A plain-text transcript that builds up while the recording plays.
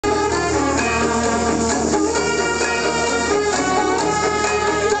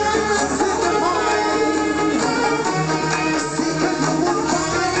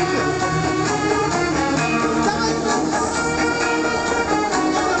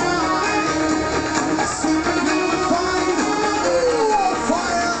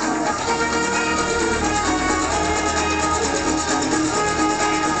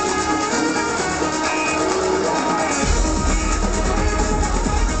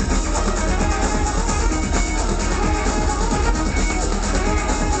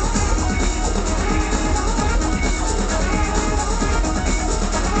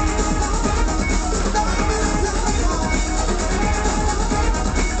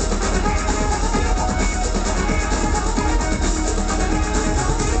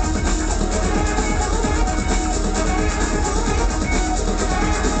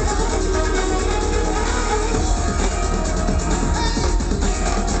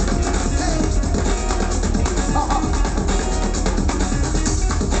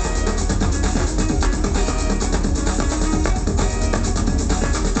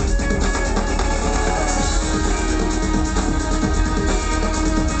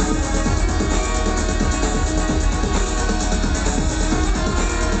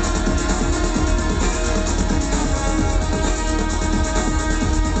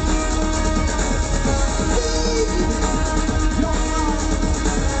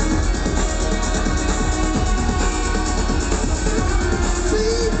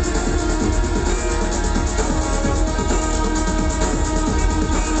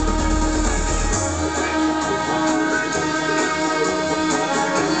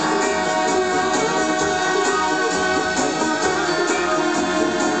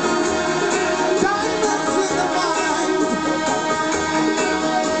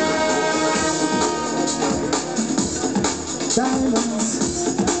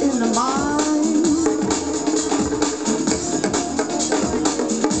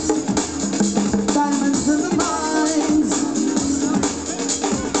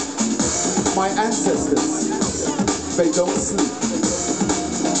don't sleep.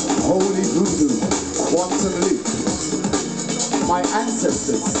 Holy voodoo, quantum leap. My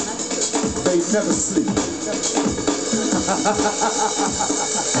ancestors, they never sleep.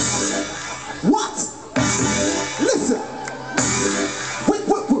 What? Listen.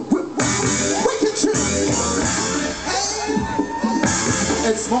 Wicked trick.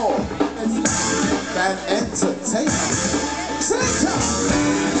 It's more than entertainment. Selector.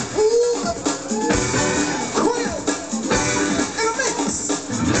 Kiril in a mix.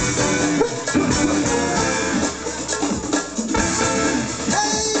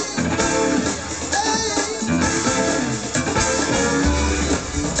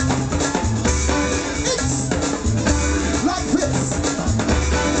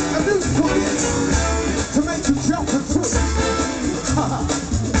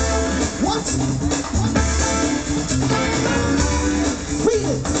 What? Feed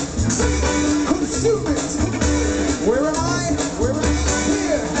it. Consume it. Where am I? Where am I?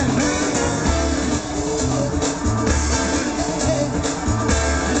 Here and now.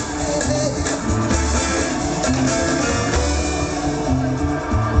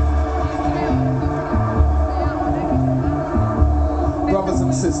 Brothers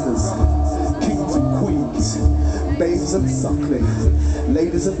and sisters, kings and queens, babes and sucklings,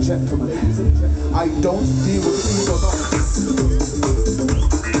 ladies and gentlemen, I don't deal with ego nonsense.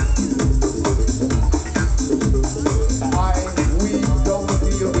 We don't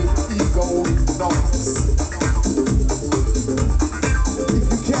deal with ego nonsense. If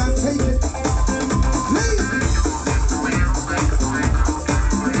you can't take it, leave.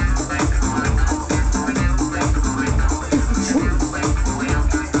 It's the truth.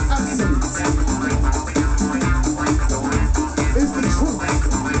 Absolute. It's the truth.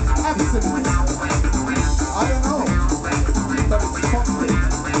 Absolute. I don't know, but it's concrete.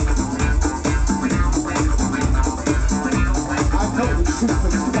 I know the truth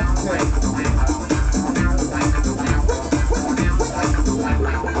is concrete.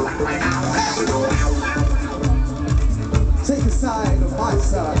 Take a side of my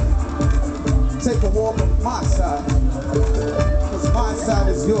side. Take a walk on my side. Because my side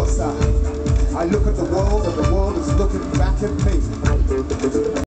is your side. I look at the world and the world is looking back at me.